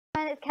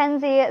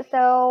Kenzie.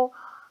 So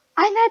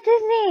I'm at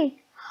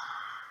Disney.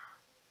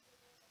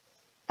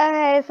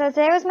 Okay, so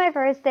today was my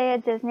first day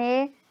at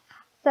Disney.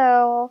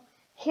 So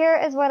here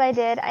is what I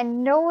did. I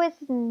know it's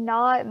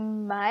not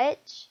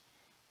much,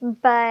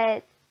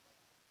 but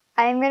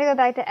I'm going to go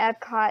back to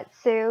Epcot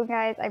soon,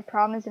 guys. I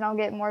promise, and I'll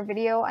get more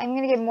video. I'm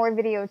going to get more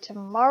video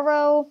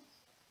tomorrow.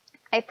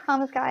 I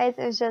promise, guys.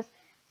 It was just,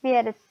 we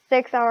had a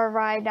 6-hour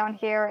ride down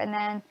here, and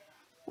then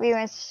we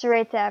went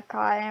straight to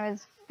Epcot, and it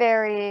was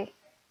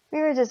we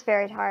were just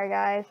very tired,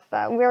 guys.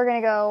 But we're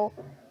going to go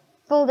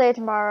full day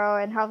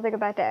tomorrow and hopefully go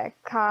back to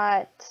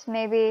Epcot,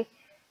 maybe.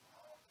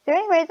 So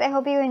anyways, I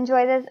hope you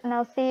enjoy this, and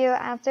I'll see you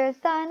after it's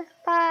done.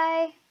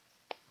 Bye!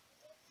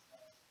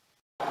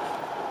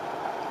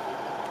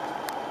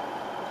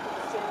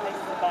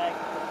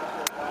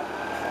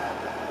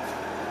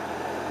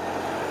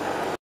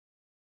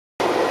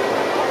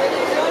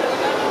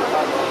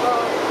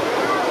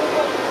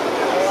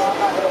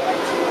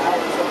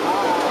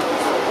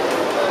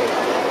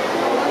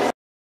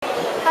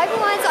 Hi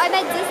everyone, so I'm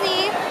at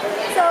Disney,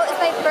 so it's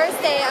my first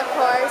day of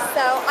course,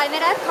 so I'm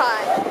at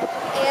Epcot,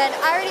 and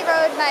I already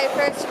rode my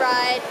first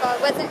ride. Well,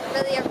 it wasn't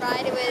really a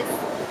ride, it was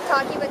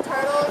Talking with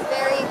Turtles,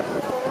 very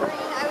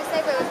boring I would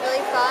say, but it was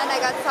really fun.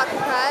 I got to talk to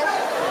Crush,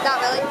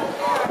 not really,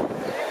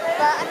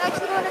 but I'm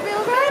actually going to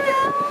real ride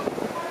now.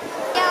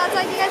 Yeah, I'll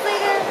talk to you guys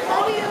later,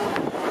 love you.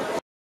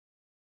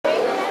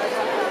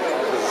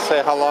 Say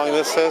how long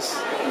this is?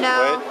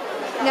 No,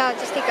 Wait. no,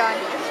 just keep going.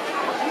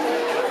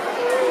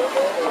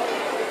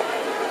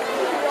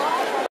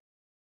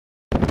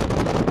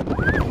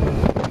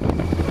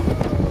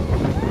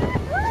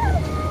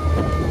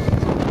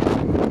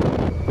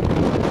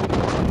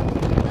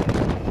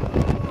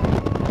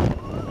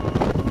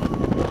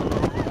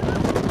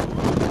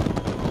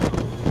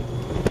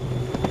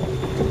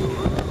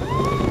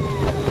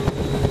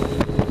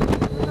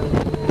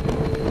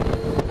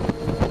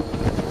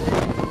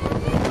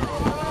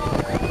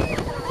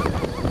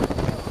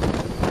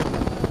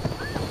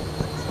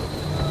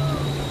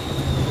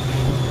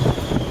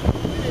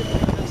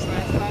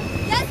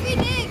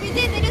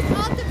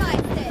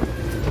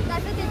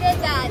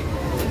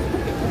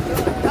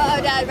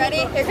 Uh-oh, Dad,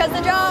 ready? Here comes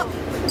the drop.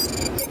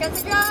 Here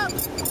comes the drop.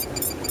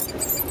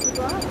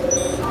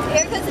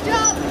 Here comes the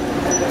drop.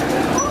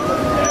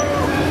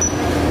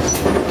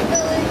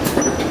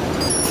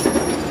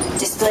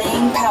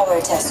 Displaying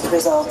power test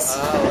results.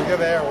 Look at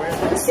there.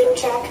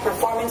 SimTrack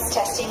performance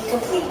testing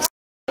complete.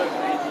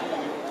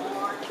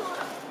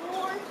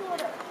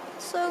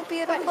 So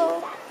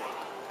beautiful.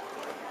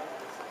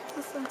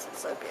 This one's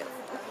so beautiful.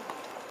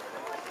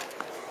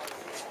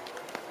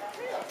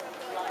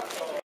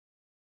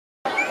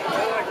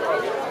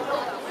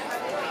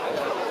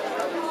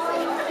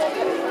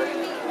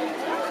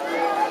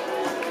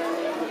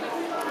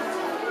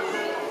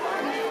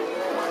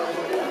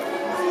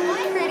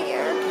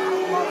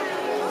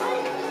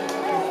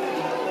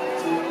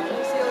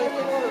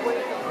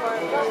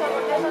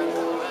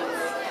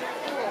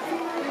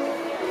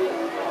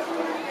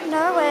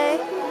 Norway.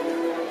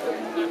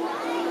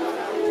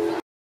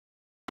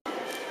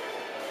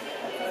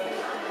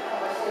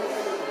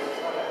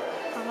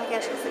 Oh my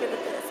gosh, just look at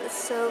this. It's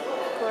so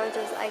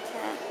gorgeous. I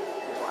can't.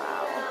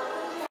 Wow.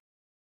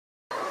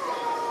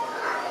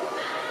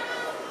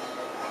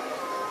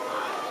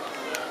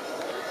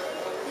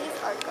 These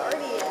are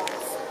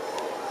guardians.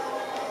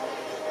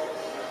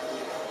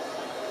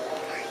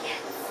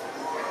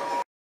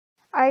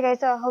 Alright guys,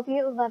 so I hope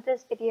you loved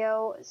this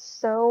video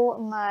so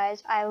much.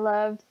 I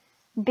loved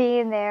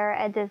being there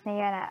at Disney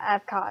and at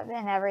Epcot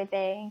and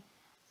everything.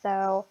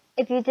 So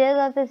if you did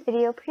love this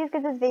video, please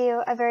give this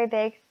video a very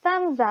big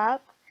thumbs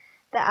up.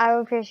 That I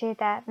would appreciate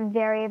that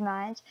very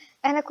much.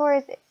 And of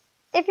course,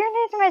 if you're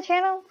new to my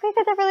channel, please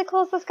hit that really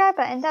cool subscribe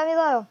button down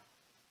below,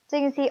 so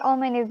you can see all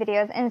my new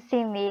videos and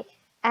see me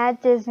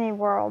at Disney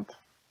World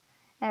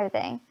and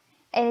everything.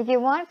 And if you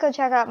want, go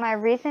check out my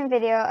recent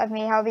video of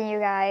me helping you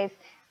guys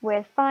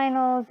with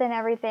finals and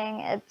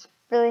everything. It's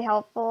really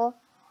helpful.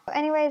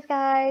 Anyways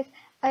guys,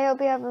 I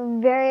hope you have a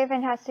very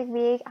fantastic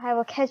week. I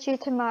will catch you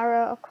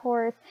tomorrow, of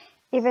course,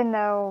 even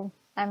though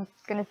I'm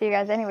going to see you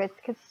guys anyways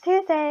because it's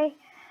Tuesday.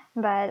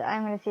 But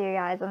I'm going to see you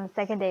guys on the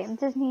second day of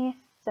Disney.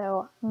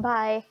 So,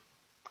 bye.